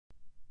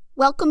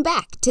Welcome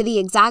back to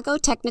the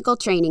Exago Technical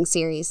Training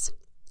Series.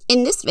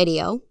 In this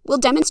video, we'll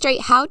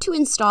demonstrate how to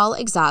install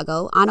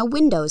Exago on a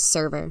Windows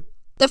server.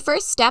 The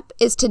first step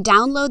is to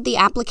download the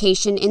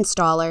application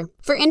installer.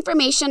 For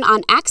information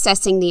on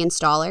accessing the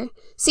installer,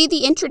 see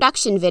the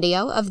introduction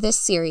video of this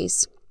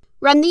series.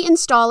 Run the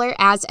installer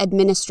as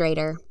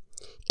administrator.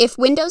 If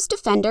Windows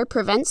Defender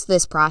prevents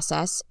this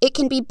process, it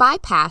can be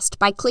bypassed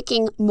by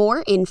clicking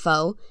More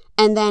Info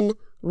and then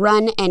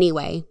Run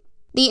Anyway.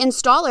 The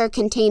installer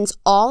contains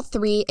all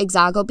three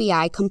Exago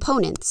BI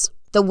components: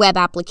 the web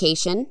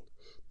application,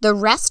 the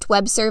REST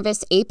web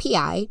service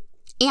API,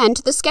 and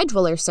the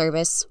scheduler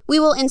service.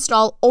 We will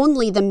install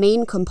only the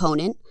main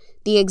component,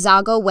 the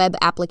Exago web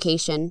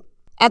application.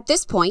 At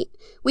this point,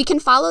 we can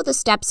follow the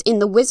steps in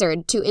the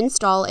wizard to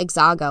install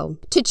Exago.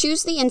 To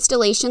choose the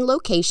installation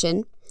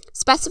location,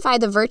 specify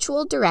the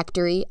virtual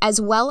directory as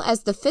well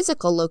as the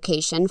physical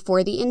location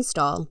for the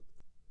install.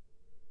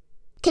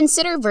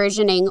 Consider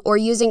versioning or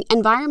using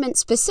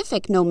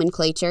environment-specific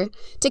nomenclature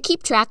to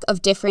keep track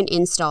of different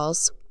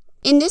installs.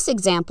 In this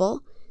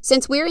example,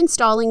 since we're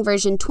installing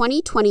version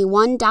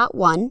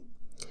 2021.1,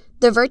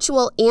 the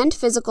virtual and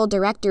physical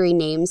directory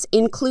names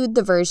include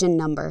the version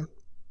number.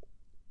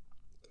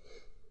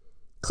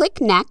 Click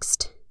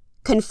Next,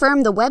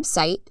 confirm the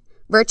website,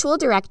 virtual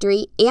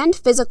directory, and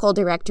physical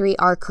directory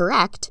are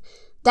correct,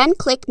 then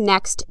click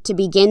Next to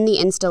begin the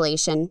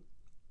installation.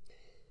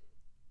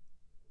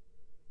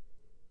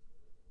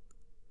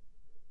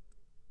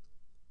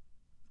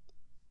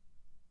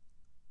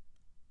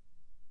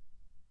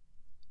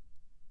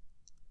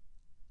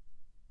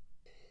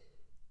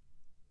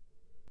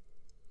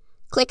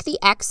 Click the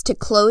X to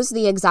close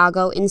the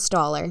Exago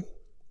installer.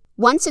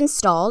 Once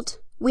installed,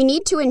 we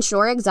need to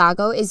ensure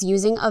Exago is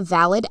using a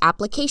valid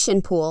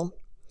application pool.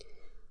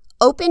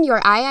 Open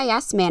your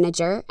IIS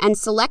Manager and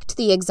select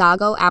the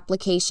Exago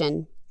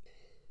application.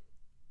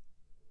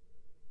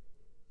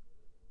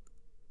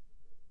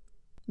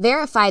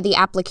 Verify the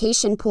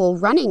application pool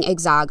running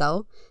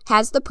Exago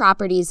has the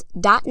properties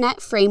 .NET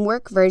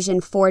Framework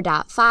version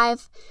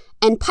 4.5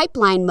 and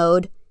Pipeline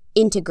Mode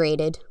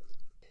integrated.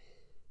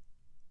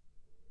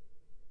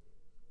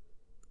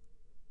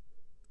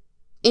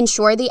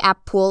 Ensure the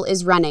app pool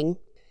is running.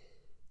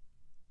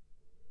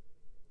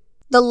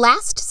 The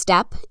last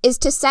step is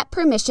to set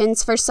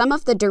permissions for some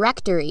of the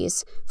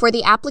directories for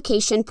the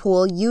application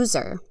pool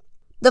user.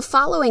 The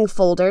following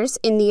folders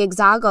in the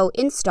Exago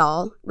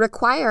install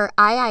require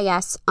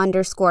IIS_IUSRS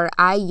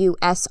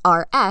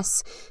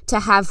to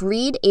have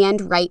read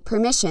and write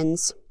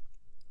permissions: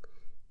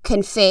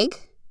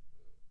 config,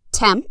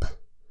 temp,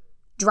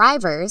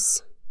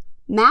 drivers,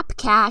 map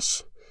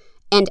cache,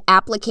 and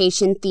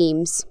application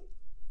themes.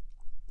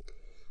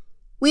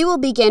 We will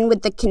begin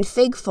with the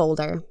config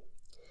folder.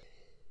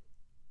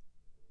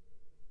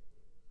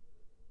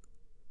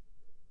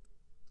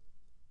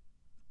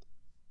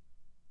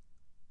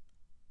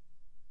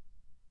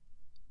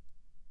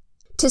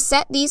 To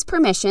set these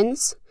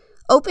permissions,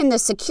 open the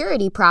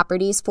security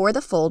properties for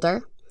the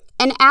folder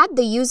and add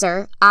the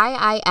user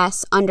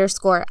IIS_IUSRS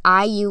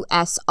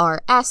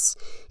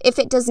if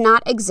it does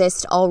not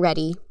exist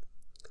already.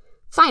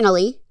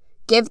 Finally,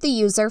 give the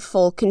user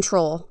full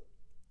control.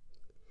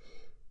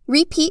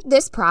 Repeat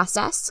this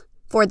process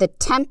for the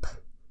temp,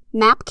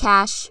 map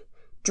cache,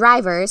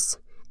 drivers,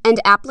 and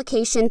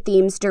application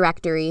themes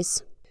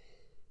directories.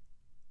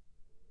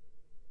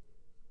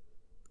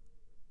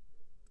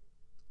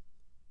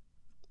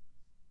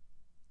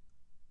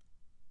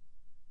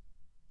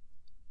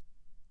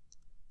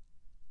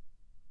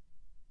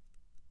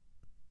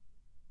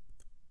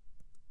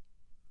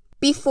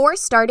 Before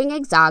starting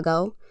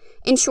Exago,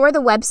 ensure the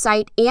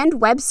website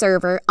and web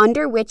server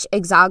under which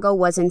Exago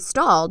was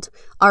installed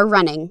are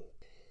running.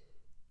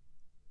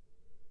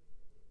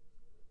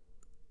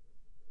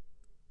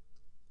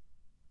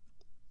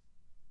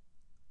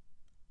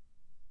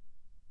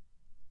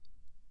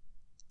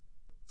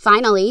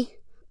 Finally,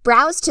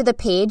 browse to the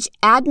page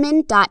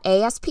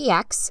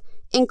admin.aspx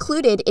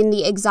included in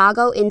the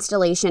Exago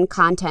installation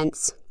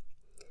contents.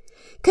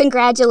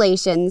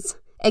 Congratulations!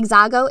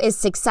 Exago is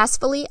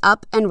successfully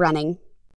up and running.